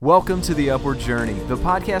Welcome to The Upward Journey, the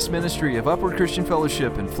podcast ministry of Upward Christian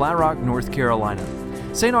Fellowship in Flat Rock, North Carolina.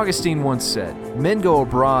 St. Augustine once said, "Men go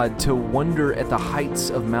abroad to wonder at the heights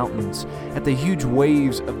of mountains, at the huge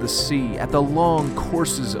waves of the sea, at the long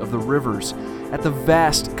courses of the rivers, at the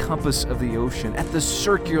vast compass of the ocean, at the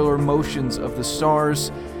circular motions of the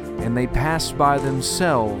stars, and they pass by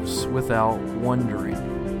themselves without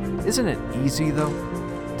wondering." Isn't it easy, though,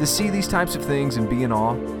 to see these types of things and be in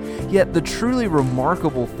awe? Yet the truly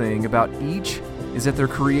remarkable thing about each is that their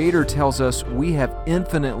Creator tells us we have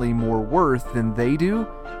infinitely more worth than they do,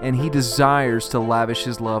 and He desires to lavish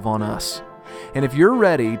His love on us. And if you're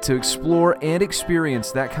ready to explore and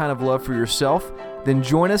experience that kind of love for yourself, then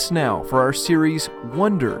join us now for our series,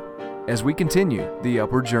 Wonder, as we continue the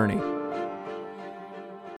Upward Journey.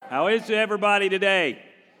 How is everybody today?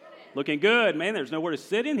 Looking good, man. There's nowhere to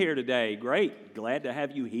sit in here today. Great. Glad to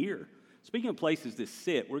have you here. Speaking of places to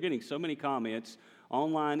sit, we're getting so many comments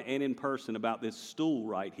online and in person about this stool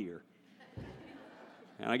right here.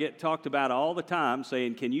 And I get talked about all the time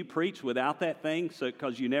saying, can you preach without that thing?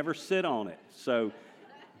 Because you never sit on it. So,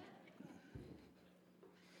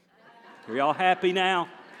 are y'all happy now?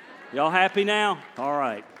 Y'all happy now? All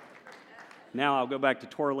right. Now I'll go back to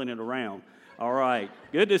twirling it around. All right.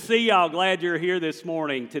 Good to see y'all. Glad you're here this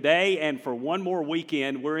morning. Today and for one more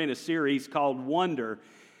weekend, we're in a series called Wonder.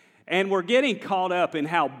 And we're getting caught up in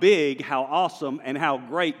how big, how awesome, and how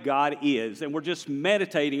great God is. And we're just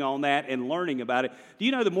meditating on that and learning about it. Do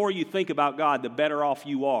you know the more you think about God, the better off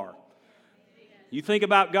you are? You think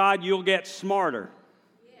about God, you'll get smarter.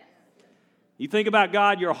 You think about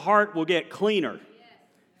God, your heart will get cleaner.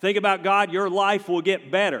 Think about God, your life will get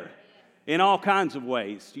better in all kinds of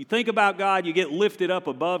ways. You think about God, you get lifted up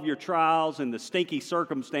above your trials and the stinky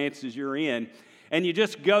circumstances you're in. And you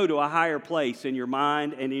just go to a higher place in your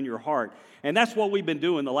mind and in your heart. And that's what we've been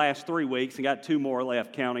doing the last 3 weeks, and got 2 more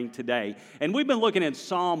left counting today. And we've been looking at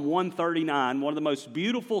Psalm 139, one of the most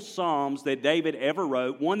beautiful psalms that David ever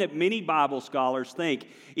wrote, one that many Bible scholars think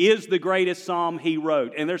is the greatest psalm he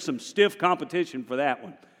wrote. And there's some stiff competition for that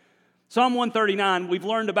one. Psalm 139, we've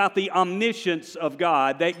learned about the omniscience of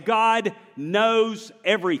God, that God knows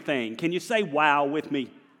everything. Can you say wow with me?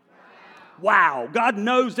 Wow, God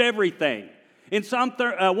knows everything. In Psalm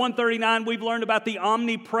 139, we've learned about the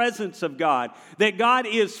omnipresence of God, that God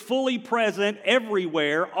is fully present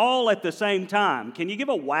everywhere, all at the same time. Can you give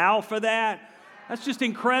a wow for that? That's just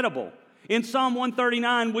incredible. In Psalm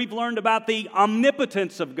 139, we've learned about the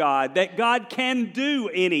omnipotence of God, that God can do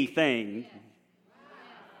anything.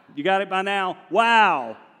 You got it by now?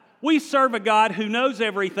 Wow. We serve a God who knows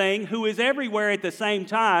everything, who is everywhere at the same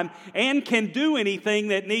time, and can do anything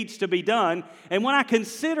that needs to be done. And when I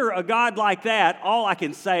consider a God like that, all I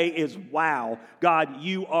can say is, wow, God,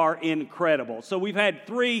 you are incredible. So we've had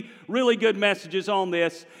 3 really good messages on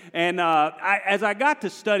this. And as I got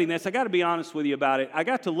to studying this, I got to be honest with you about it. I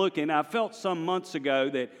got to looking. I felt some months ago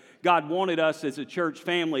that God wanted us as a church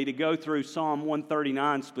family to go through Psalm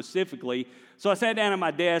 139 specifically. So I sat down at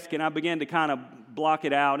my desk and I began to kind of block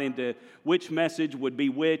it out into which message would be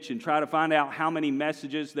which and try to find out how many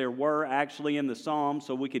messages there were actually in the Psalm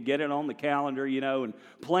so we could get it on the calendar, and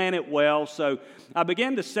plan it well. So I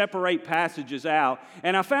began to separate passages out,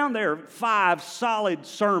 and I found there are 5 solid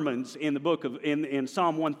sermons in the book of in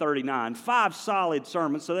Psalm 139. 5 solid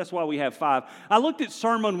sermons, so that's why we have 5. I looked at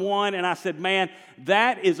sermon 1 and I said, man,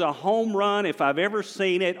 that is a home run if I've ever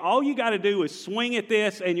seen it. All you got to do is swing at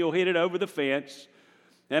this and you'll hit it over the fence.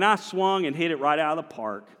 And I swung and hit it right out of the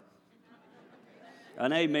park.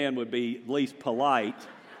 An amen would be at least polite.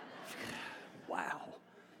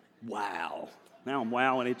 Wow. Now I'm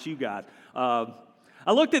wowing at you guys. I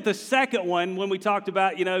looked at the second one when we talked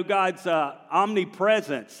about, God's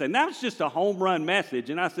omnipresence. And that was just a home run message.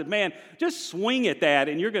 And I said, man, just swing at that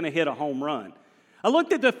and you're going to hit a home run. I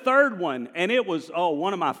looked at the third one, and it was,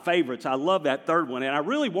 one of my favorites. I love that third one. And I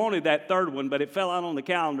really wanted that third one, but it fell out on the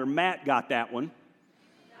calendar. Matt got that one.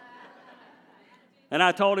 And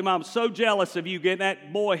I told him, I'm so jealous of you getting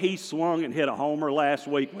that. Boy, he swung and hit a homer last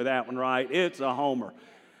week with that one, right? It's a homer.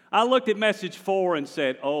 I looked at message 4 and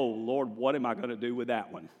said, oh, Lord, what am I going to do with that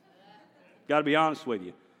one? Got to be honest with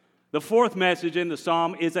you. The 4th message in the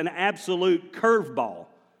psalm is an absolute curveball.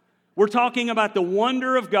 We're talking about the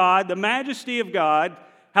wonder of God, the majesty of God,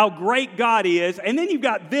 how great God is. And then you've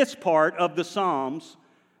got this part of the Psalms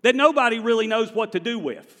that nobody really knows what to do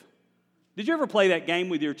with. Did you ever play that game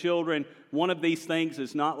with your children? One of these things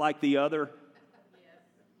is not like the other.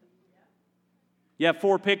 You have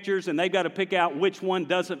 4 pictures and they've got to pick out which one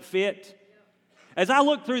doesn't fit. As I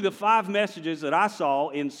looked through the 5 messages that I saw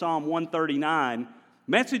in Psalm 139,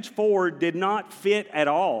 message 4 did not fit at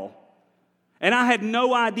all. And I had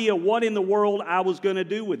no idea what in the world I was going to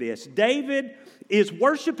do with this. David is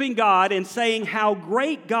worshiping God and saying how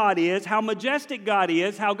great God is, how majestic God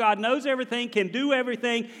is, how God knows everything, can do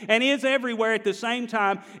everything, and is everywhere at the same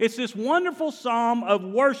time. It's this wonderful psalm of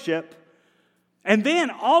worship. And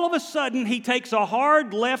then all of a sudden he takes a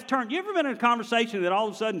hard left turn. You ever been in a conversation that all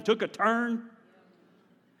of a sudden took a turn?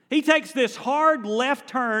 He takes this hard left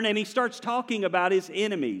turn and he starts talking about his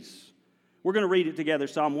enemies. We're going to read it together,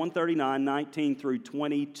 Psalm 139, 19 through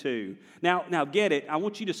 22. Now get it. I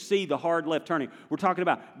want you to see the hard left turning. We're talking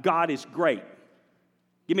about God is great.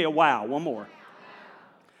 Give me a wow, one more.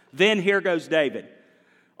 Then here goes David.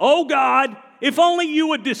 Oh God, if only you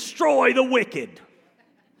would destroy the wicked.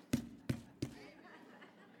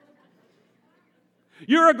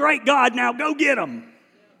 You're a great God, now go get them.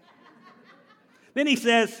 Then he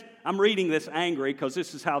says, I'm reading this angry because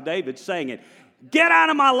this is how David's saying it. Get out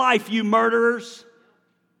of my life, you murderers.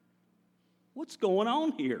 What's going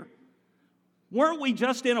on here? Weren't we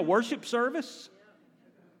just in a worship service?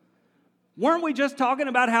 Weren't we just talking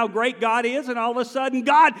about how great God is, and all of a sudden,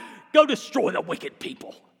 God, go destroy the wicked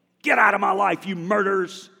people. Get out of my life, you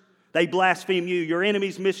murderers. They blaspheme you. Your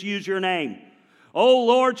enemies misuse your name. Oh,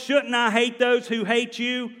 Lord, shouldn't I hate those who hate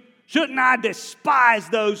you? Shouldn't I despise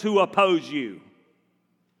those who oppose you?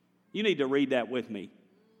 You need to read that with me.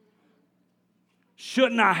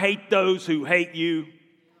 Shouldn't I hate those who hate you?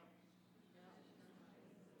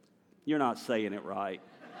 You're not saying it right.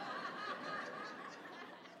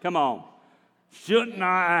 Come on. Shouldn't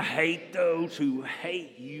I hate those who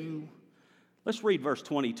hate you? Let's read verse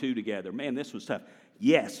 22 together. Man, this was tough.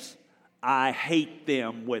 Yes, I hate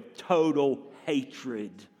them with total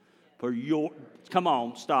hatred for your... Come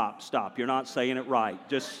on, stop. You're not saying it right.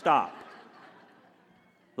 Just stop.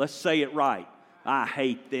 Let's say it right. I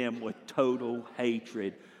hate them with total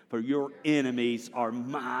hatred, for your enemies are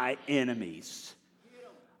my enemies.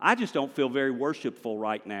 I just don't feel very worshipful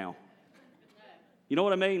right now. You know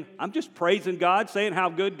what I mean? I'm just praising God, saying how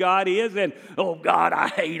good God is, and, oh, God, I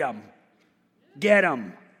hate them. Get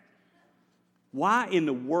them. Why in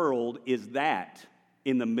the world is that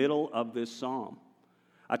in the middle of this psalm?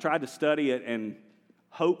 I tried to study it and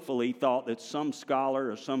hopefully thought that some scholar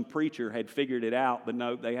or some preacher had figured it out, but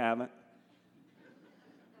no, they haven't.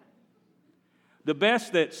 The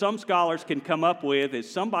best that some scholars can come up with is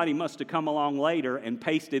somebody must have come along later and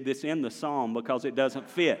pasted this in the psalm because it doesn't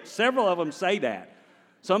fit. Several of them say that.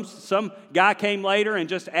 Some guy came later and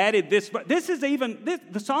just added this. But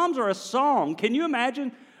the Psalms are a song. Can you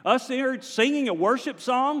imagine us here singing a worship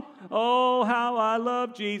song? Oh, how I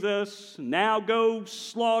love Jesus. Now go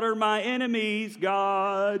slaughter my enemies,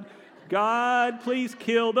 God. God, please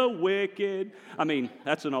kill the wicked. I mean,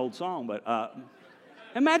 that's an old song, but...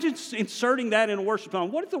 Imagine inserting that in a worship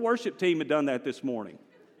song. What if the worship team had done that this morning?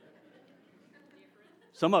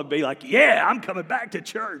 Some of them would be like, yeah, I'm coming back to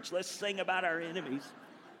church. Let's sing about our enemies.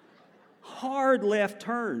 Hard left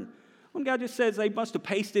turn. One guy just says they must have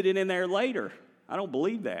pasted it in there later. I don't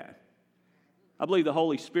believe that. I believe the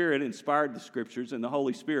Holy Spirit inspired the Scriptures and the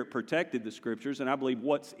Holy Spirit protected the Scriptures, and I believe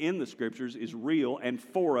what's in the Scriptures is real and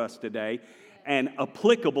for us today and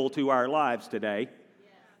applicable to our lives today.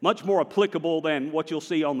 Much more applicable than what you'll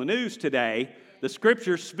see on the news today. The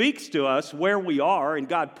Scripture speaks to us where we are, and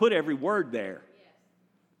God put every word there.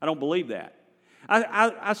 I don't believe that.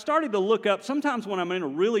 I started to look up, sometimes when I'm in a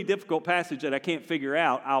really difficult passage that I can't figure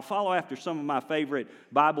out, I'll follow after some of my favorite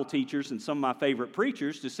Bible teachers and some of my favorite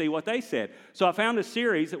preachers to see what they said. So I found a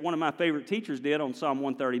series that one of my favorite teachers did on Psalm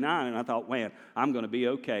 139, and I thought, man, I'm going to be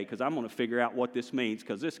okay because I'm going to figure out what this means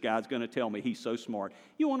because this guy's going to tell me he's so smart.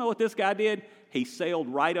 You want to know what this guy did? He sailed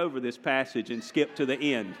right over this passage and skipped to the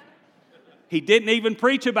end. He didn't even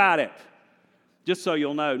preach about it. Just so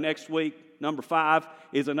you'll know, next week, number 5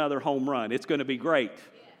 is another home run. It's going to be great.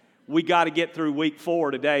 We got to get through week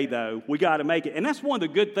 4 today, though. We got to make it. And that's one of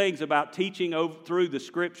the good things about teaching through the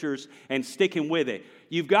Scriptures and sticking with it.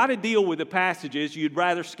 You've got to deal with the passages you'd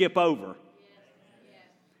rather skip over.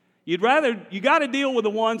 You got to deal with the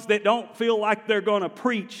ones that don't feel like they're going to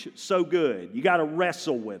preach so good. You got to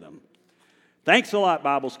wrestle with them. Thanks a lot,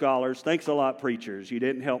 Bible scholars. Thanks a lot, preachers. You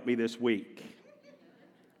didn't help me this week.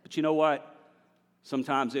 But you know what?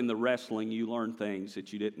 Sometimes in the wrestling, you learn things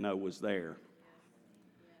that you didn't know was there.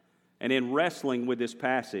 And in wrestling with this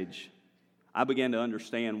passage, I began to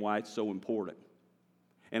understand why it's so important.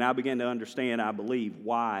 And I began to understand, I believe,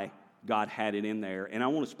 why God had it in there. And I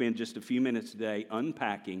want to spend just a few minutes today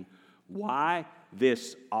unpacking why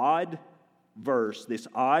this odd verse, this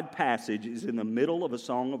odd passage is in the middle of a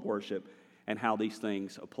song of worship and how these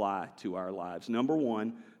things apply to our lives. Number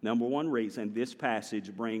one reason, this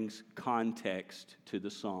passage brings context to the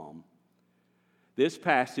psalm. This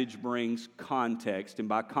passage brings context, and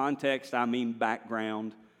by context I mean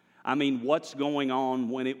background. I mean what's going on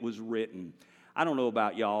when it was written. I don't know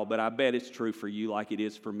about y'all, but I bet it's true for you like it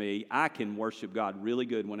is for me. I can worship God really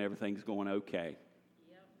good when everything's going okay.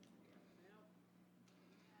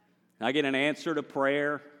 I get an answer to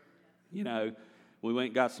prayer. You know, we went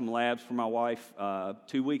and got some labs for my wife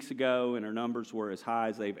 2 weeks ago, and her numbers were as high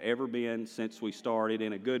as they've ever been since we started,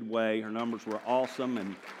 in a good way. Her numbers were awesome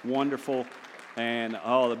and wonderful. And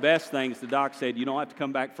the best thing is the doc said, you don't have to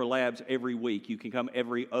come back for labs every week. You can come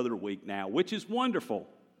every other week now, which is wonderful.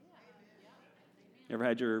 Ever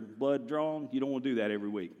had your blood drawn? You don't want to do that every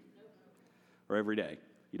week or every day.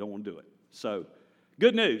 You don't want to do it. So,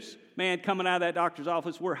 good news. Man, coming out of that doctor's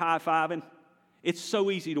office, we're high-fiving. It's so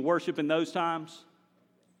easy to worship in those times.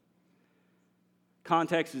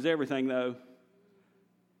 Context is everything, though.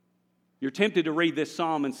 You're tempted to read this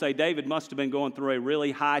psalm and say, David must have been going through a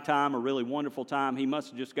really high time, a really wonderful time. He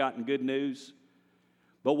must have just gotten good news.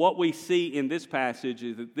 But what we see in this passage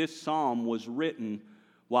is that this psalm was written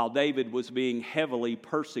while David was being heavily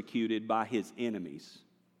persecuted by his enemies.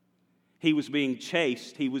 He was being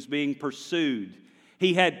chased. He was being pursued.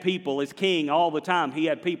 He had people, as king all the time, he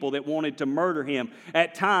had people that wanted to murder him.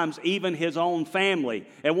 At times, even his own family.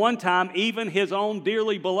 At one time, even his own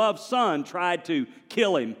dearly beloved son tried to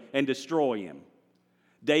kill him and destroy him.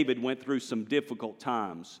 David went through some difficult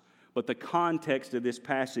times. But the context of this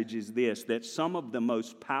passage is this, that some of the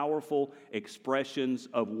most powerful expressions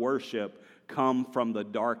of worship come from the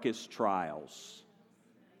darkest trials.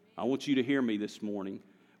 I want you to hear me this morning.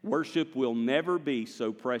 Worship will never be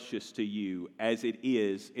so precious to you as it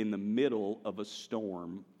is in the middle of a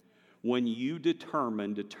storm when you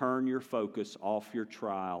determine to turn your focus off your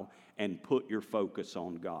trial and put your focus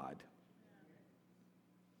on God.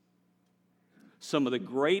 Some of the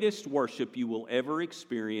greatest worship you will ever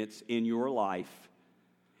experience in your life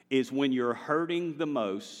is when you're hurting the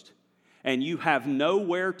most and you have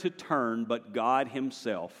nowhere to turn but God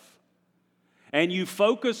Himself. And you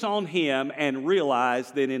focus on Him and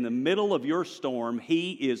realize that in the middle of your storm,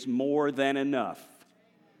 He is more than enough.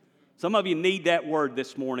 Some of you need that word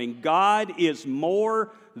this morning. God is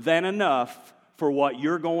more than enough for what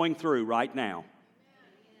you're going through right now.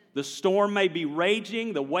 The storm may be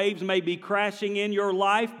raging, the waves may be crashing in your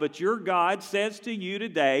life, but your God says to you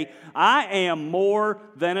today, I am more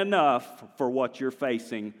than enough for what you're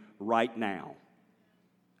facing right now.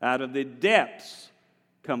 Out of the depths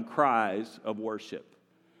come cries of worship.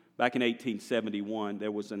 Back in 1871,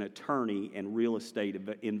 there was an attorney and real estate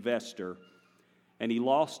investor, and he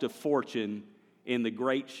lost a fortune in the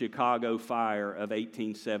Great Chicago Fire of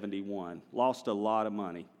 1871. Lost a lot of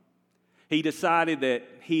money. He decided that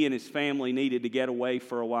he and his family needed to get away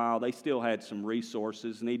for a while. They still had some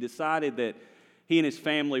resources, and he decided that he and his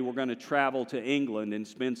family were going to travel to England and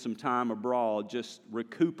spend some time abroad just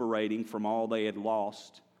recuperating from all they had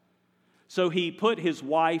lost. So he put his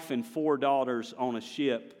wife and 4 daughters on a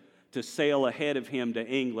ship to sail ahead of him to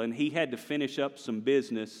England. He had to finish up some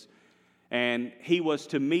business, and he was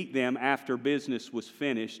to meet them after business was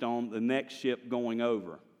finished on the next ship going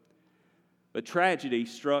over. But tragedy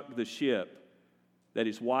struck the ship that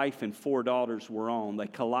his wife and 4 daughters were on. They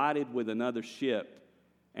collided with another ship,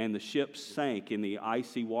 and the ship sank in the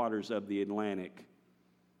icy waters of the Atlantic.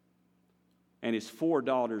 And his 4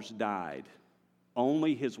 daughters died.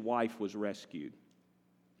 Only his wife was rescued.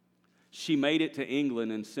 She made it to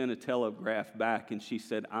England and sent a telegraph back, and she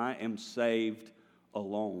said, I am saved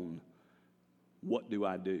alone. What do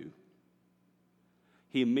I do?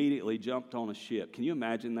 He immediately jumped on a ship. Can you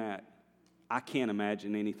imagine that? I can't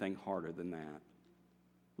imagine anything harder than that.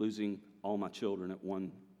 Losing all my children at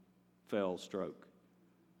one fell stroke.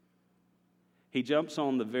 He jumps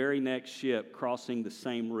on the very next ship, crossing the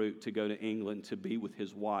same route to go to England to be with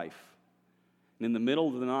his wife. And in the middle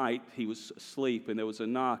of the night, he was asleep, and there was a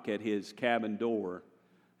knock at his cabin door,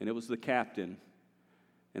 and it was the captain.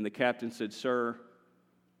 And the captain said, Sir,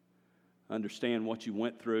 I understand what you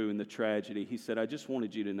went through and the tragedy. He said, I just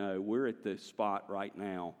wanted you to know we're at the spot right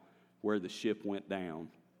now where the ship went down,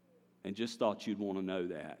 and just thought you'd want to know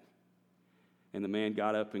that. And the man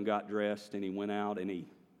got up and got dressed, and he went out, and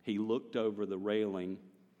he looked over the railing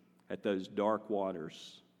at those dark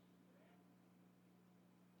waters,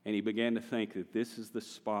 and he began to think that this is the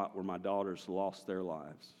spot where my daughters lost their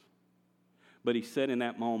lives. But he said in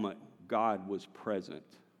that moment, God was present.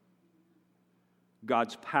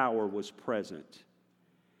 God's power was present.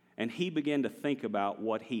 And he began to think about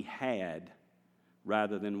what he had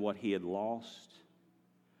rather than what he had lost.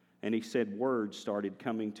 And he said words started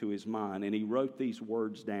coming to his mind, and he wrote these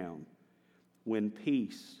words down. When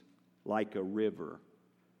peace, like a river,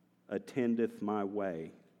 attendeth my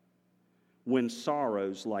way, when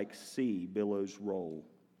sorrows like sea billows roll.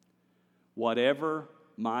 Whatever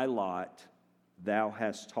my lot, thou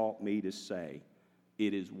hast taught me to say,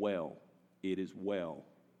 it is well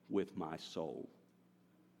with my soul.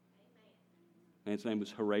 And his name was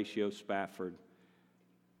Horatio Spafford.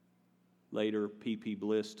 Later, P.P.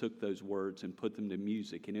 Bliss took those words and put them to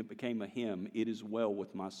music, and it became a hymn, It Is Well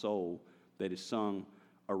With My Soul, that is sung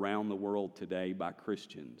around the world today by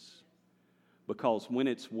Christians. Because when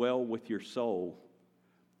it's well with your soul,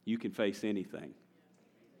 you can face anything.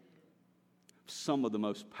 Some of the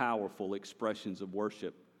most powerful expressions of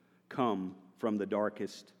worship come from the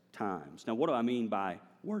darkest times. Now, what do I mean by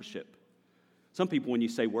worship? Some people, when you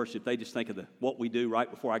say worship, they just think of what we do right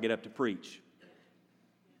before I get up to preach.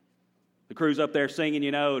 The crew's up there singing,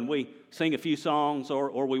 and we sing a few songs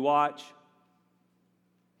or we watch.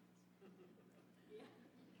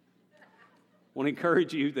 I want to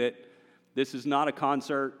encourage you that this is not a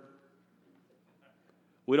concert.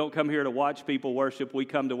 We don't come here to watch people worship. We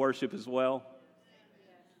come to worship as well.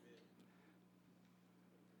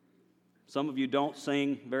 Some of you don't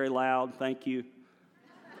sing very loud. Thank you.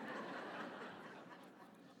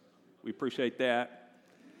 We appreciate that.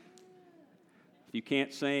 If you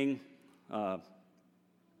can't sing,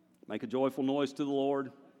 make a joyful noise to the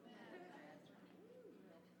Lord.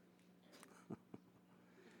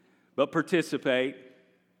 But participate.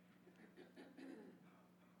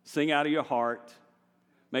 Sing out of your heart.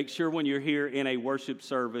 Make sure when you're here in a worship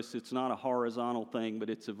service, it's not a horizontal thing, but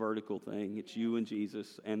it's a vertical thing. It's you and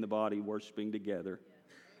Jesus and the body worshiping together.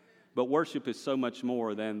 But worship is so much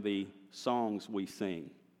more than the songs we sing.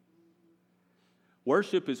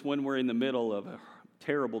 Worship is when we're in the middle of a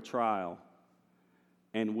terrible trial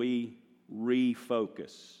and we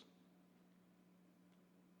refocus.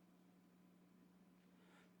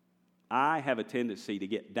 I have a tendency to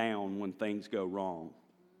get down when things go wrong.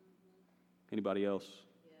 Anybody else?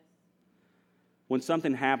 When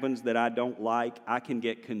something happens that I don't like, I can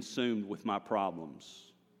get consumed with my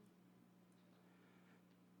problems.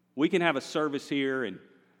 We can have a service here, and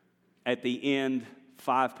at the end,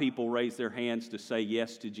 5 people raise their hands to say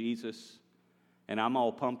yes to Jesus, and I'm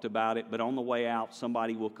all pumped about it, but on the way out,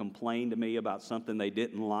 somebody will complain to me about something they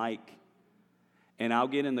didn't like, and I'll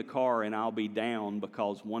get in the car and I'll be down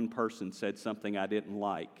because one person said something I didn't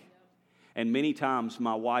like. And many times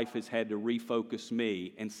my wife has had to refocus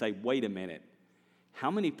me and say, wait a minute, how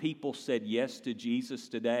many people said yes to Jesus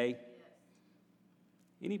today?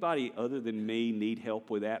 Anybody other than me need help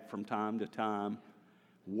with that from time to time?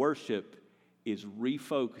 Worship is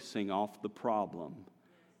refocusing off the problem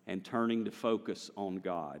and turning to focus on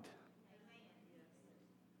God.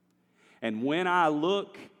 And when I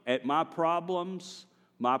look at my problems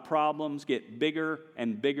get bigger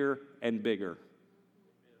and bigger and bigger.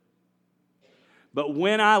 But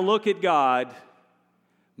when I look at God,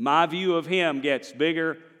 my view of Him gets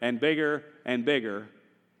bigger and bigger and bigger.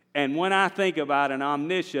 And when I think about an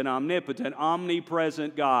omniscient, omnipotent,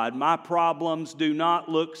 omnipresent God, my problems do not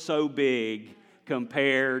look so big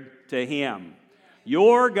compared to Him.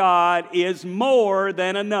 Your God is more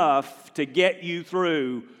than enough to get you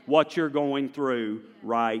through what you're going through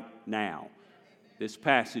right now. This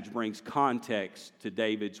passage brings context to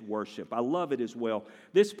David's worship. I love it as well.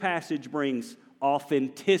 This passage brings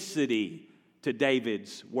authenticity to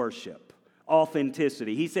David's worship.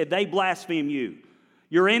 Authenticity. He said, they blaspheme you.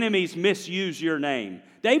 Your enemies misuse your name.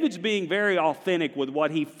 David's being very authentic with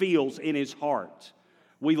what he feels in his heart.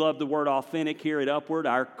 We love the word authentic here at Upward.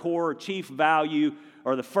 Our core chief value,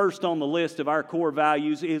 or the first on the list of our core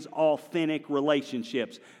values, is authentic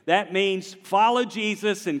relationships. That means follow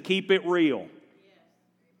Jesus and keep it real.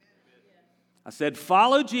 I said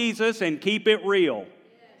follow Jesus and keep it real.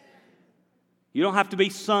 You don't have to be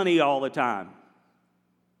sunny all the time.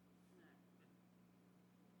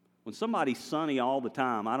 When somebody's sunny all the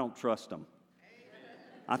time, I don't trust them.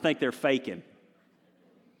 I think they're faking.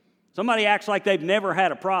 Somebody acts like they've never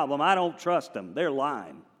had a problem, I don't trust them. They're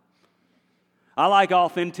lying. I like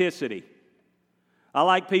authenticity. I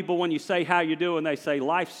like people when you say how you doing, they say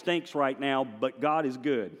life stinks right now, but God is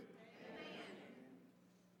good.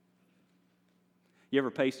 You ever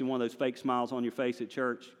pasted one of those fake smiles on your face at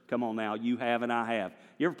church? Come on now, you have and I have.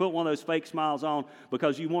 You ever put one of those fake smiles on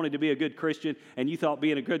because you wanted to be a good Christian and you thought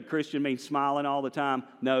being a good Christian means smiling all the time?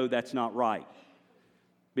 No, that's not right.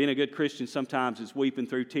 Being a good Christian sometimes is weeping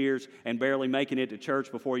through tears and barely making it to church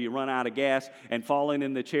before you run out of gas and falling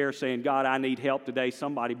in the chair saying, God, I need help today.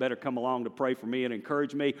 Somebody better come along to pray for me and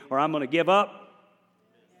encourage me or I'm going to give up.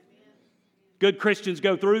 Good Christians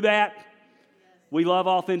go through that. We love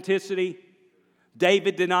authenticity.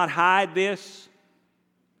 David did not hide this.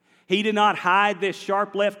 He did not hide this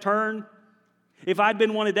sharp left turn. If I'd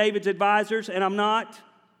been one of David's advisors, and I'm not,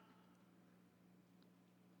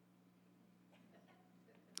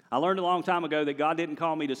 I learned a long time ago that God didn't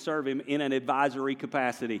call me to serve Him in an advisory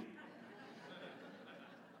capacity.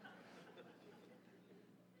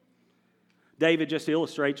 David just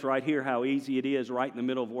illustrates right here how easy it is right in the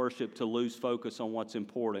middle of worship to lose focus on what's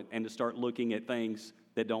important and to start looking at things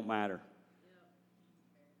that don't matter.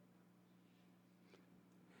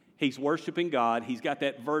 He's worshiping God. He's got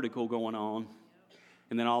that vertical going on.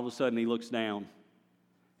 And then all of a sudden he looks down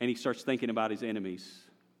and he starts thinking about his enemies.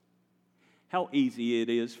 How easy it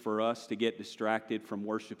is for us to get distracted from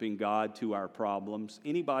worshiping God to our problems.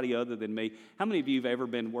 Anybody other than me? How many of you have ever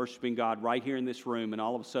been worshiping God right here in this room and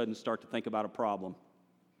all of a sudden start to think about a problem?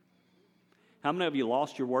 How many of you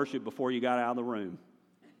lost your worship before you got out of the room?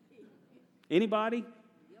 Anybody?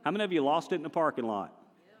 How many of you lost it in the parking lot?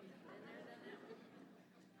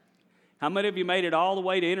 How many of you made it all the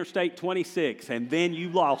way to Interstate 26 and then you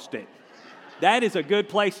lost it? That is a good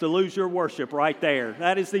place to lose your worship right there.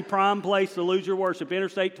 That is the prime place to lose your worship,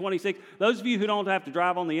 Interstate 26. Those of you who don't have to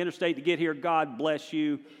drive on the interstate to get here, God bless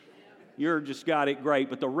you. You're just got it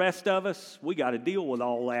great. But the rest of us, we got to deal with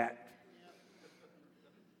all that.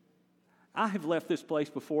 I have left this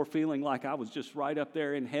place before feeling like I was just right up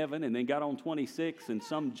there in heaven and then got on 26 and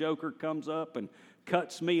some joker comes up and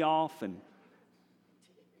cuts me off. And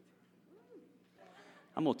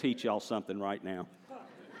I'm going to teach y'all something right now.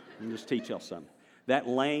 Let me just teach y'all something. That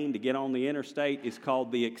lane to get on the interstate is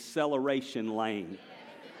called the acceleration lane.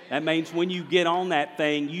 That means when you get on that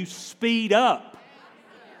thing, you speed up.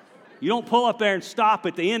 You don't pull up there and stop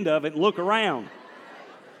at the end of it and look around.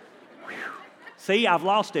 Whew. See, I've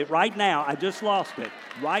lost it right now. I just lost it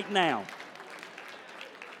right now.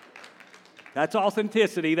 That's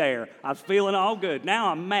authenticity there. I was feeling all good. Now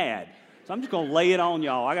I'm mad. So I'm just going to lay it on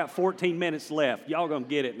y'all. I got 14 minutes left. Y'all going to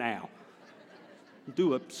get it now.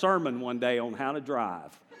 Do a sermon one day on how to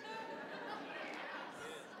drive.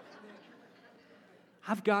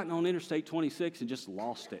 I've gotten on Interstate 26 and just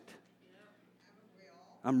lost it.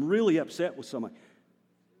 I'm really upset with somebody.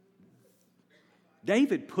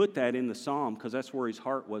 David put that in the psalm because that's where his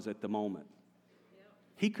heart was at the moment.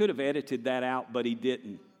 He could have edited that out, but he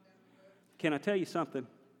didn't. Can I tell you something?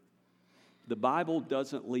 The Bible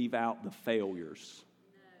doesn't leave out the failures.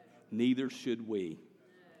 Neither should we.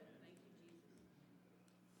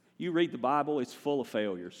 You read the Bible, it's full of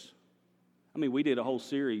failures. I mean, we did a whole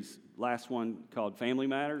series, last one called Family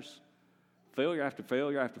Matters. Failure after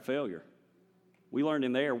failure after failure. We learned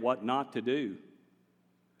in there what not to do.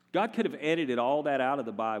 God could have edited all that out of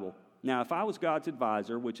the Bible. Now, if I was God's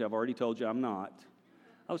advisor, which I've already told you I'm not,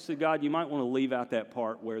 I would say, God, you might want to leave out that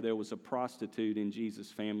part where there was a prostitute in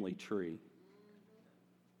Jesus' family tree.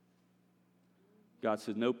 God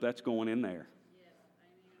said, nope, that's going in there.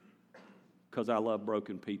 Because I love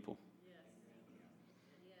broken people.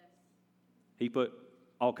 He put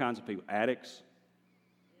all kinds of people, addicts.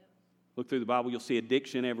 Look through the Bible, you'll see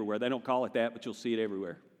addiction everywhere. They don't call it that, but you'll see it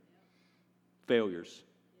everywhere. Failures.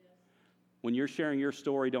 When you're sharing your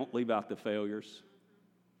story, don't leave out the failures,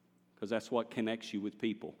 because that's what connects you with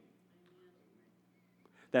people.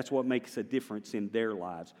 That's what makes a difference in their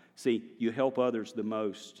lives. See, you help others the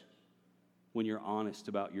most when you're honest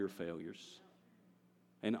about your failures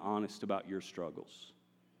and honest about your struggles.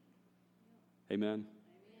 Amen?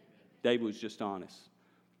 David was just honest.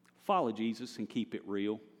 Follow Jesus and keep it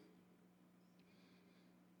real.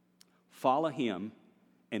 Follow Him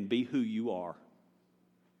and be who you are.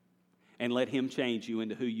 And let Him change you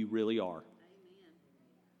into who you really are. Amen.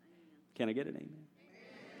 Can I get an amen?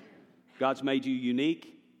 Amen? God's made you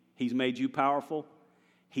unique. He's made you powerful.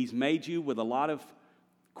 He's made you with a lot of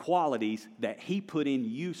qualities that He put in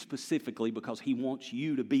you specifically because He wants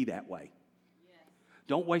you to be that way. Yes.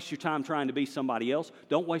 Don't waste your time trying to be somebody else.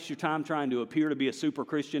 Don't waste your time trying to appear to be a super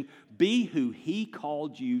Christian. Be who He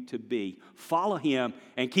called you to be. Follow Him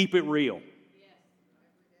and keep it real. Yes.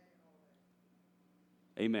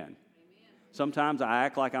 Amen. Amen. Sometimes I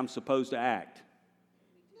act like I'm supposed to act.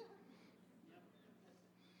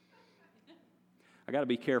 I got to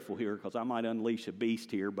be careful here because I might unleash a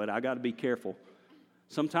beast here, but I got to be careful.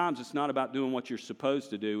 Sometimes it's not about doing what you're supposed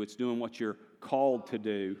to do. It's doing what you're called to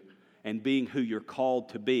do and being who you're called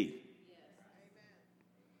to be. Yes.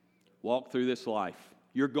 Walk through this life.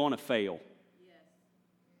 You're going to fail. Yes.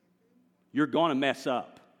 You're going to mess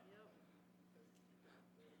up.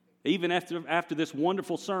 Yep. Even after this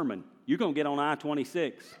wonderful sermon, you're going to get on I-26.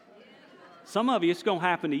 Yes. Some of you, it's going to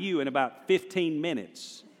happen to you in about 15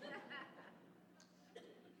 minutes.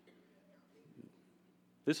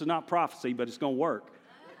 This is not prophecy, but it's going to work.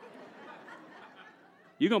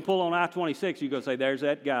 You're going to pull on I-26, you're going to say, there's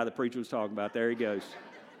that guy the preacher was talking about. There he goes.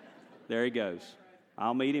 There he goes.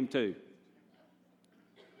 I'll meet him too.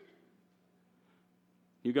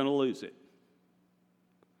 You're going to lose it.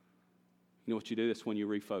 You know what you do? That's when you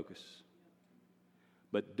refocus.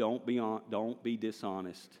 But don't be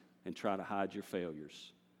dishonest and try to hide your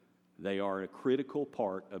failures. They are a critical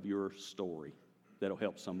part of your story that'll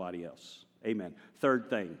help somebody else. Amen.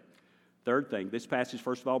 Third thing, this passage,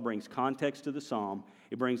 first of all, brings context to the psalm.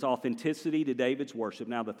 It brings authenticity to David's worship.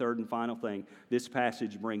 Now, the third and final thing, this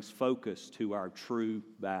passage brings focus to our true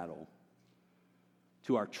battle.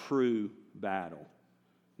 To our true battle.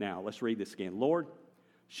 Now, let's read this again. Lord,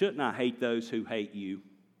 shouldn't I hate those who hate you?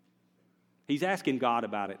 He's asking God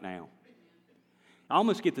about it now. I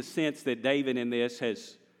almost get the sense that David in this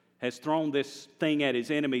has thrown this thing at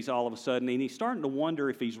his enemies all of a sudden, and he's starting to wonder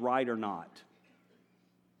if he's right or not.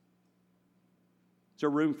 Is there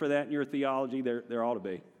room for that in your theology? There ought to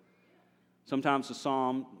be. Sometimes the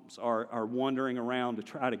Psalms are wandering around to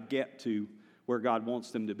try to get to where God wants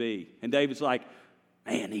them to be. And David's like,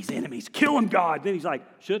 man, these enemies, kill them, God. Then he's like,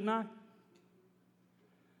 shouldn't I?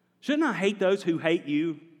 Shouldn't I hate those who hate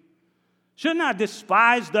you? Shouldn't I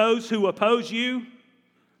despise those who oppose you?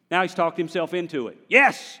 Now he's talked himself into it.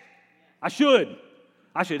 Yes, I should.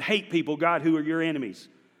 I should hate people, God, who are your enemies.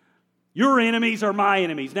 Your enemies are my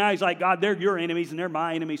enemies. Now he's like, God, they're your enemies and they're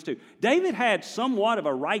my enemies too. David had somewhat of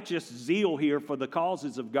a righteous zeal here for the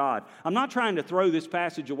causes of God. I'm not trying to throw this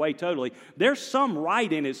passage away totally. There's some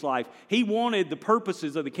right in his life. He wanted the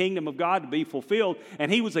purposes of the kingdom of God to be fulfilled,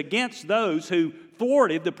 and he was against those who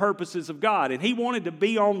thwarted the purposes of God, and he wanted to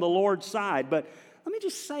be on the Lord's side. But let me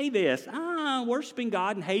just say this. Worshiping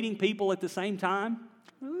God and hating people at the same time?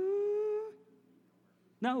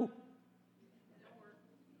 No.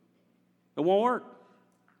 It won't work.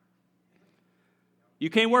 You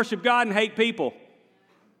can't worship God and hate people.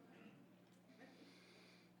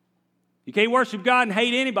 You can't worship God and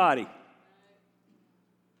hate anybody.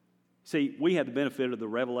 See, we have the benefit of the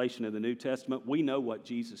revelation of the New Testament. We know what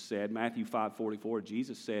Jesus said. Matthew 5:44,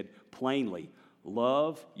 Jesus said plainly,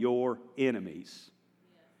 love your enemies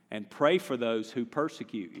and pray for those who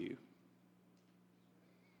persecute you.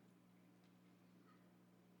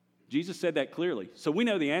 Jesus said that clearly. So we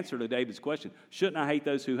know the answer to David's question. Shouldn't I hate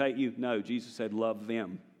those who hate you? No, Jesus said love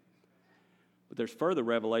them. But there's further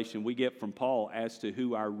revelation we get from Paul as to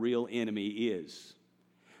who our real enemy is.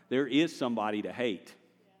 There is somebody to hate.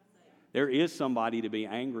 There is somebody to be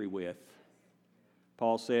angry with.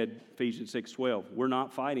 Paul said, Ephesians 6:12, we're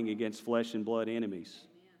not fighting against flesh and blood enemies,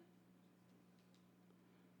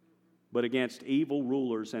 but against evil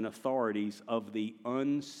rulers and authorities of the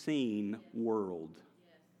unseen world.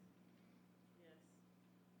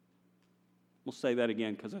 We'll say that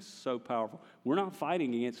again because that's so powerful. We're not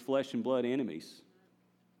fighting against flesh and blood enemies.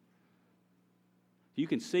 If you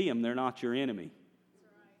can see them, they're not your enemy.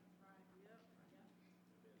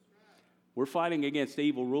 We're fighting against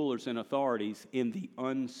evil rulers and authorities in the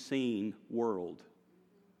unseen world.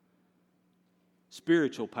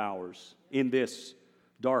 Spiritual powers in this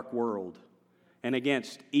dark world, and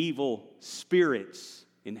against evil spirits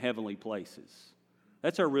in heavenly places.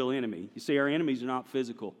 That's our real enemy. You see, our enemies are not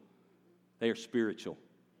physical. They are spiritual.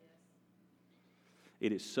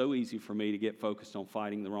 It is so easy for me to get focused on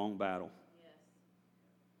fighting the wrong battle.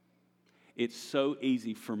 It's so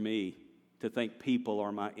easy for me to think people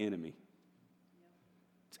are my enemy.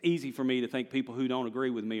 It's easy for me to think people who don't agree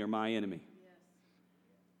with me are my enemy.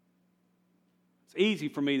 It's easy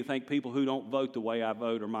for me to think people who don't vote the way I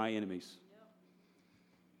vote are my enemies.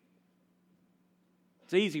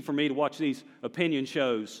 It's easy for me to watch these opinion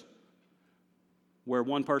shows where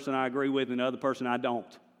one person I agree with and the other person I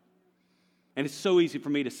don't. And it's so easy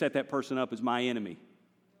for me to set that person up as my enemy.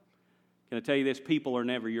 Can I tell you this? People are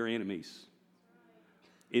never your enemies.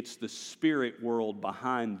 It's the spirit world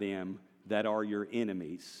behind them that are your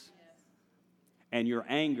enemies. And your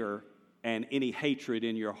anger and any hatred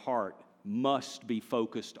in your heart must be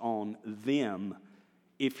focused on them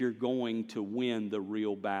if you're going to win the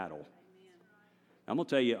real battle. I'm going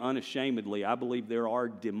to tell you unashamedly, I believe there are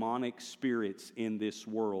demonic spirits in this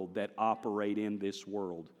world that operate in this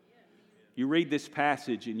world. You read this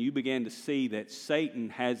passage and you begin to see that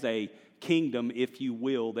Satan has a kingdom, if you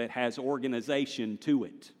will, that has organization to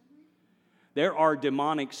it. There are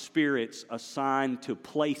demonic spirits assigned to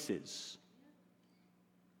places.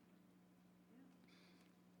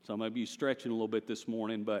 Some of you stretching a little bit this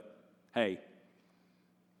morning, but hey,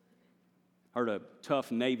 heard a tough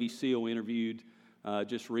Navy SEAL interviewed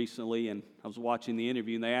just recently, and I was watching the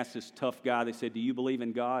interview, and they asked this tough guy, they said, do you believe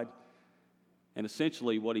in God? And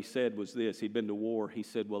essentially what he said was this. He'd been to war. He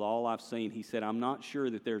said, well, all I've seen, he said, I'm not sure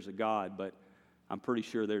that there's a God, but I'm pretty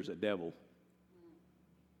sure there's a devil.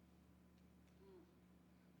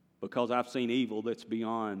 Because I've seen evil that's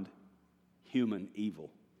beyond human evil.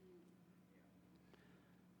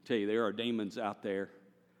 I tell you, there are demons out there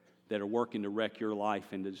that are working to wreck your life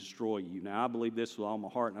and to destroy you. Now, I believe this with all my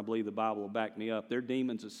heart, and I believe the Bible will back me up. They're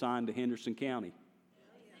demons assigned to Henderson County.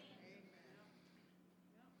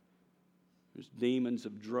 There's demons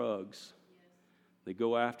of drugs that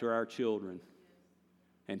go after our children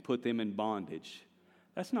and put them in bondage.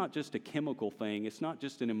 That's not just a chemical thing. It's not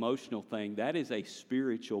just an emotional thing. That is a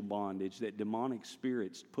spiritual bondage that demonic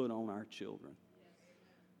spirits put on our children.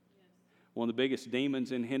 One of the biggest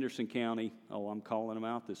demons in Henderson County, I'm calling them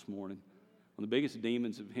out this morning. One of the biggest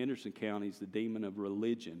demons of Henderson County is the demon of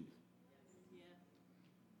religion.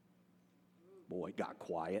 Boy, it got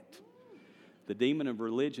quiet. The demon of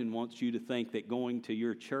religion wants you to think that going to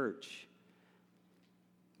your church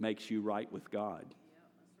makes you right with God.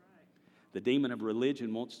 The demon of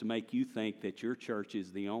religion wants to make you think that your church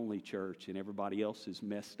is the only church and everybody else is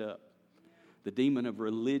messed up. The demon of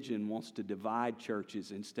religion wants to divide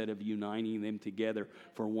churches instead of uniting them together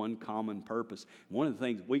for one common purpose. One of the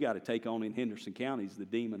things we got to take on in Henderson County is the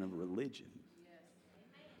demon of religion.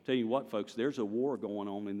 Tell you what, folks, there's a war going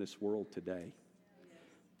on in this world today.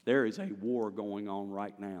 There is a war going on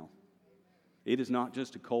right now. It is not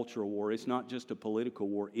just a cultural war. It's not just a political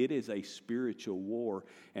war. It is a spiritual war,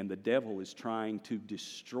 and the devil is trying to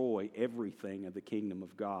destroy everything of the kingdom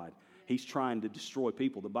of God. He's trying to destroy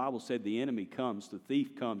people. The Bible said the enemy comes, the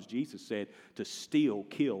thief comes, Jesus said, to steal,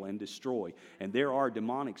 kill, and destroy. And there are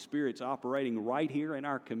demonic spirits operating right here in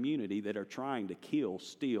our community that are trying to kill,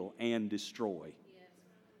 steal, and destroy.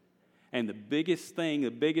 And the biggest thing,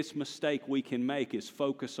 the biggest mistake we can make is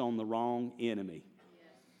focus on the wrong enemy.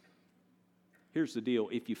 Here's the deal.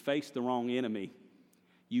 If you face the wrong enemy,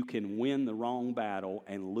 you can win the wrong battle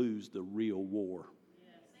and lose the real war.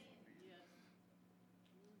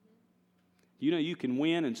 You know you can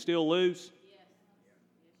win and still lose?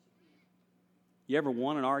 You ever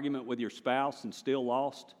won an argument with your spouse and still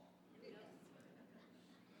lost?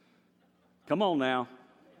 Come on now.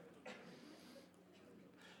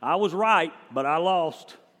 I was right, but I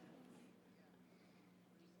lost.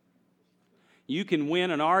 You can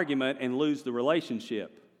win an argument and lose the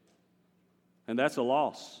relationship, and that's a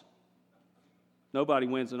loss. Nobody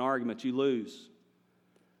wins an argument, you lose.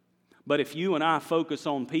 But if you and I focus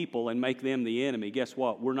on people and make them the enemy, guess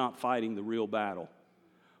what? We're not fighting the real battle.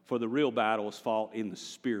 For the real battle is fought in the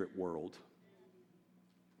spirit world.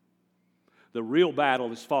 The real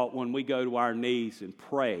battle is fought when we go to our knees and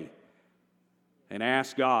pray and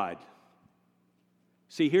ask God.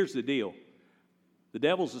 See, here's the deal. The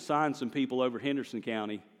devil's assigned some people over Henderson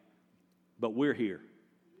County, but we're here.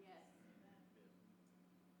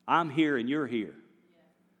 I'm here and you're here.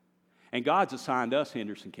 And God's assigned us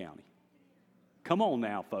Henderson County. Come on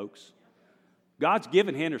now, folks. God's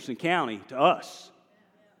given Henderson County to us.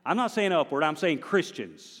 I'm not saying upward, I'm saying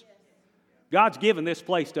Christians. God's given this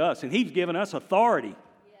place to us, and He's given us authority.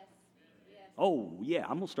 Oh, yeah,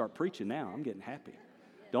 I'm going to start preaching now. I'm getting happy.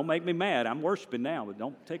 Don't make me mad. I'm worshiping now, but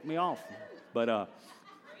don't take me off. But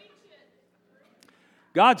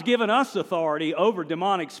God's given us authority over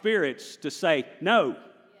demonic spirits to say no.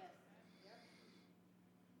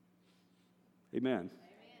 Amen.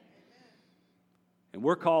 And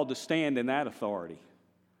we're called to stand in that authority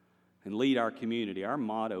and lead our community. Our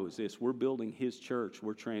motto is this: we're building His church,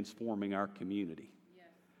 we're transforming our community.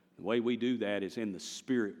 The way we do that is in the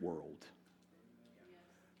spirit world. I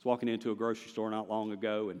was walking into a grocery store not long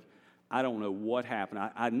ago, and I don't know what happened.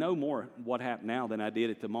 I know more what happened now than I did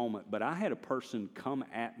at the moment, but I had a person come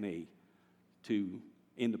at me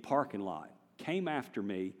in the parking lot, came after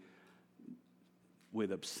me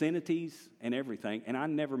with obscenities and everything, and I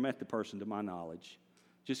never met the person to my knowledge.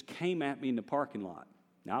 Just came at me in the parking lot.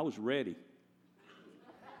 Now, I was ready.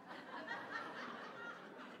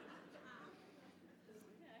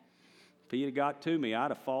 If he'd have got to me,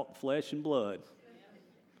 I'd have fought flesh and blood.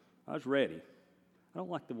 I was ready. I don't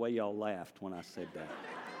like the way y'all laughed when I said that.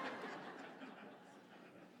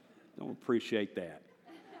 Don't appreciate that.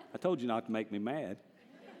 I told you not to make me mad.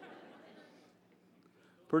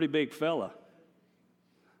 Pretty big fella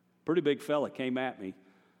came at me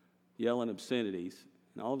yelling obscenities,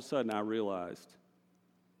 and all of a sudden I realized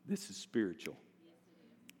this is spiritual.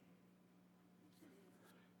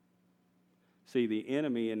 See, the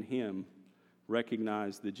enemy in him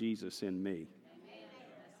recognized the Jesus in me.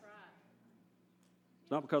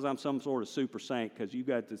 It's not because I'm some sort of super saint, because you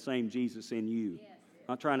got the same Jesus in you. I'm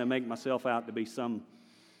not trying to make myself out to be some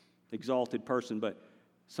exalted person, but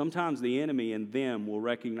sometimes the enemy in them will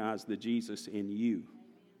recognize the Jesus in you.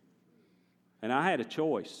 And I had a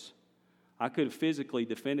choice. I could have physically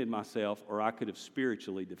defended myself, or I could have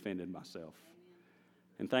spiritually defended myself.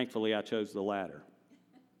 And thankfully, I chose the latter,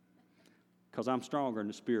 because I'm stronger in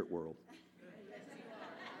the spirit world.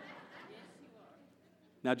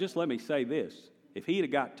 Now, just let me say this. If he'd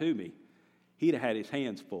have got to me, he'd have had his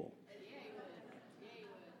hands full.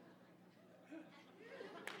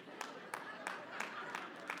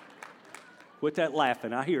 Quit that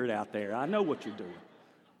laughing. I hear it out there. I know what you're doing.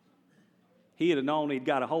 He'd have known he'd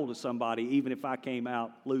got a hold of somebody even if I came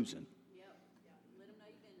out losing.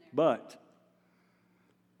 But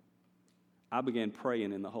I began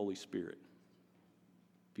praying in the Holy Spirit.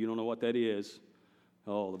 If you don't know what that is,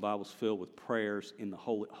 the Bible's filled with prayers in the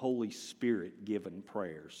Holy Spirit given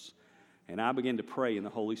prayers. And I began to pray in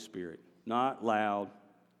the Holy Spirit, not loud,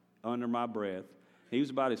 under my breath. He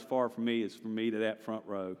was about as far from me as from me to that front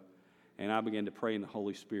row. And I began to pray in the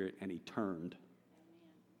Holy Spirit, and he turned.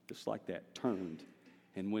 Just like that, turned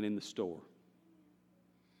and went in the store.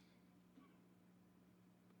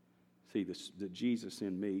 See, the Jesus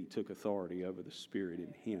in me took authority over the Spirit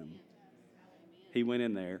in him. He went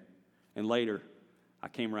in there, and later I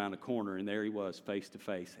came around the corner, and there he was, face to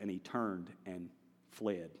face, and he turned and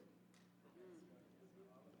fled.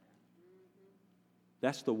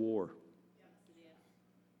 That's the war.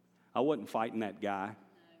 I wasn't fighting that guy.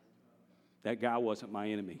 That guy wasn't my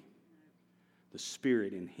enemy. The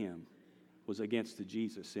Spirit in him was against the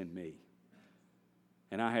Jesus in me.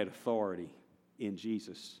 And I had authority in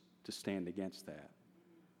Jesus to stand against that.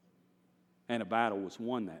 And a battle was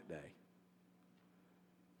won that day.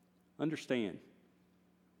 Understand,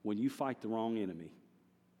 when you fight the wrong enemy,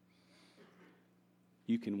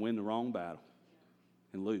 you can win the wrong battle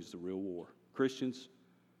and lose the real war. Christians,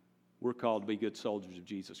 we're called to be good soldiers of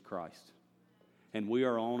Jesus Christ. And we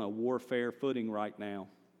are on a warfare footing right now.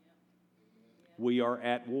 We are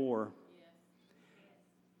at war.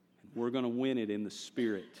 We're going to win it in the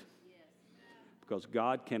Spirit. Because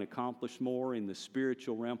God can accomplish more in the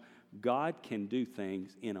spiritual realm. God can do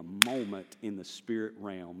things in a moment in the spirit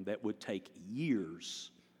realm that would take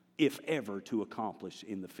years, if ever, to accomplish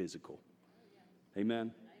in the physical.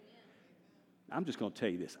 Amen? I'm just going to tell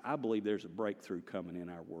you this. I believe there's a breakthrough coming in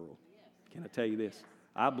our world. Can I tell you this?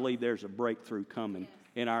 I believe there's a breakthrough coming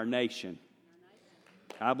in our nation.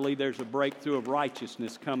 I believe there's a breakthrough of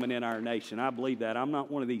righteousness coming in our nation. I believe that. I'm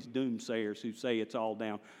not one of these doomsayers who say it's all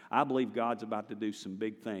down. I believe God's about to do some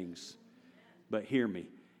big things. But hear me.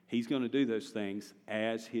 He's going to do those things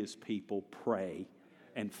as his people pray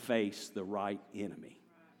and face the right enemy.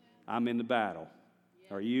 I'm in the battle.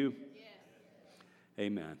 Are you?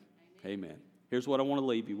 Amen. Amen. Here's what I want to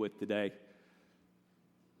leave you with today.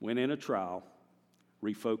 When in a trial,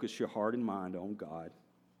 refocus your heart and mind on God.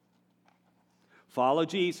 Follow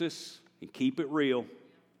Jesus and keep it real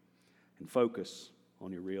and focus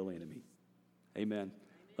on your real enemy. Amen.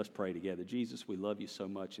 Let's pray together. Jesus, we love you so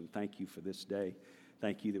much and thank you for this day.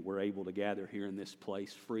 Thank you that we're able to gather here in this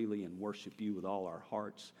place freely and worship you with all our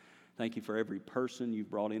hearts. Thank you for every person you've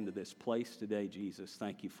brought into this place today, Jesus.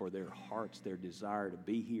 Thank you for their hearts, their desire to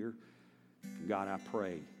be here. God, I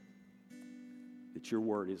pray that your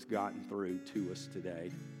word has gotten through to us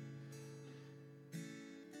today.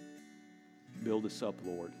 Build us up,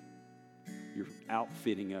 Lord. You're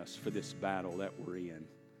outfitting us for this battle that we're in.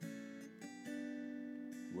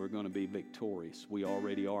 We're going to be victorious. We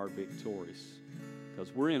already are victorious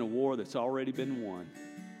because we're in a war that's already been won.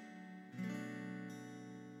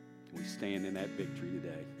 We stand in that victory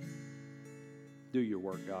today. Do your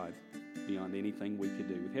work, God, beyond anything we could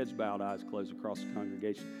do. With heads bowed, eyes closed across the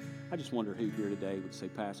congregation, I just wonder who here today would say,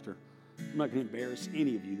 Pastor, I'm not going to embarrass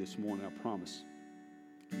any of you this morning, I promise.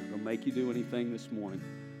 I'm not going to make you do anything this morning.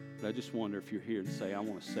 But I just wonder if you're here to say, I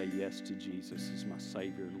want to say yes to Jesus as my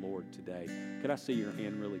Savior and Lord today. Could I see your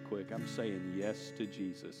hand really quick? I'm saying yes to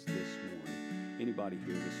Jesus this morning. Anybody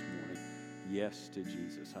here this morning? Yes to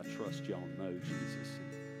Jesus. I trust y'all know Jesus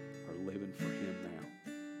and are living for him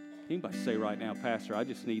now. Anybody say right now, Pastor, I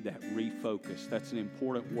just need that refocus. That's an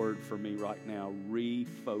important word for me right now.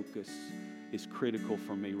 Refocus is critical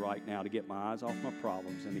for me right now to get my eyes off my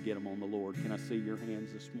problems and to get them on the Lord. Can I see your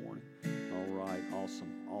hands this morning? All right,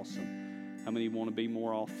 awesome. How many want to be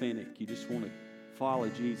more authentic? You just want to follow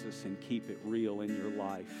Jesus and keep it real in your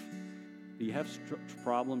life. Do you have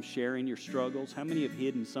problems sharing your struggles? How many have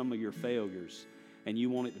hidden some of your failures and you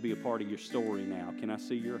want it to be a part of your story now? Can I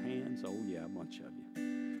see your hands? Oh yeah, a bunch of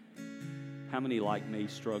you. How many like me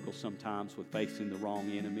struggle sometimes with facing the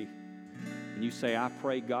wrong enemy? and you say, I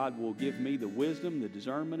pray God will give me the wisdom, the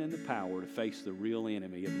discernment, and the power to face the real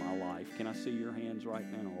enemy of my life. Can I see your hands right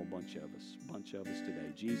now? A bunch of us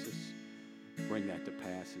today. Jesus, bring that to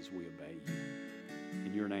pass as we obey you.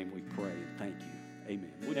 In your name we pray and thank you.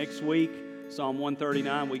 Amen. Next week, Psalm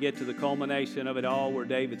 139, we get to the culmination of it all where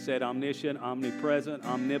David said, omniscient, omnipresent,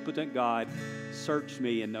 omnipotent God, search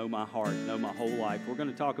me and know my heart, know my whole life. We're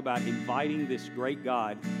going to talk about inviting this great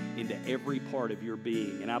God into every part of your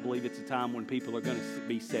being. And I believe it's a time when people are going to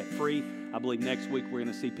be set free. I believe next week we're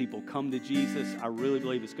going to see people come to Jesus. I really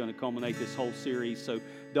believe it's going to culminate this whole series, so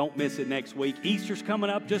don't miss it next week. Easter's coming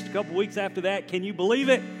up just a couple weeks after that. Can you believe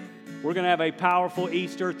it? We're going to have a powerful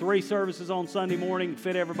Easter, 3 services on Sunday morning,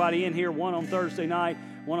 fit everybody in here, 1 on Thursday night,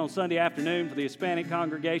 1 on Sunday afternoon for the Hispanic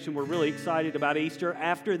congregation. We're really excited about Easter.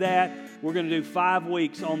 After that, we're going to do 5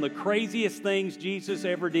 weeks on the craziest things Jesus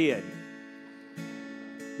ever did.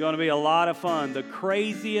 It's going to be a lot of fun. The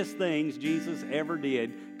craziest things Jesus ever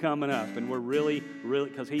did coming up. And we're really,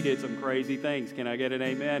 because he did some crazy things. Can I get an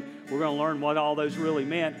amen? We're going to learn what all those really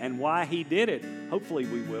meant and why he did it. Hopefully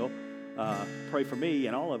we will. Pray for me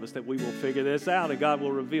and all of us that we will figure this out and God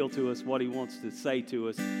will reveal to us what he wants to say to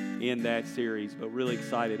us in that series. But really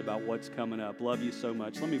excited about what's coming up. Love you so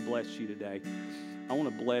much. Let me bless you today. I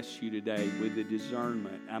want to bless you today with the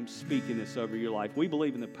discernment. I'm speaking this over your life. We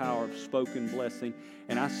believe in the power of spoken blessing,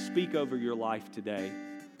 and I speak over your life today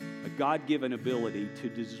a God-given ability to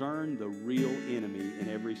discern the real enemy in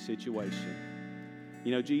every situation.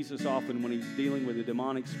 You know, Jesus often, when he's dealing with a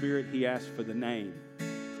demonic spirit, he asks for the name.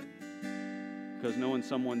 Because knowing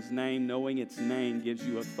someone's name, knowing its name gives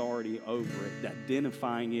you authority over it.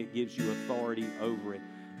 Identifying it gives you authority over it.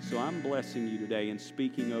 So I'm blessing you today and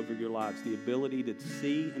speaking over your lives the ability to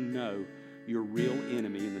see and know your real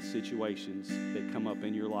enemy in the situations that come up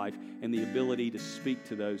in your life and the ability to speak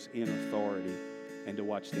to those in authority and to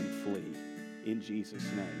watch them flee in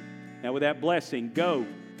Jesus' name. Now with that blessing, go.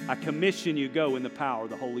 I commission you, go in the power of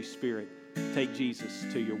the Holy Spirit. Take Jesus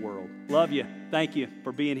to your world. Love you. Thank you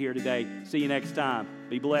for being here today. See you next time.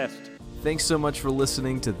 Be blessed. Thanks so much for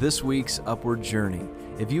listening to this week's Upward Journey.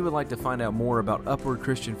 If you would like to find out more about Upward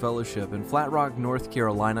Christian Fellowship in Flat Rock, North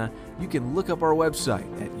Carolina, you can look up our website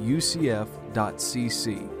at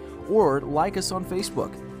ucf.cc or like us on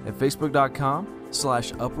Facebook at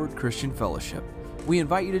facebook.com/Upward Christian Fellowship. We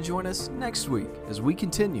invite you to join us next week as we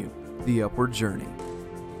continue the Upward Journey.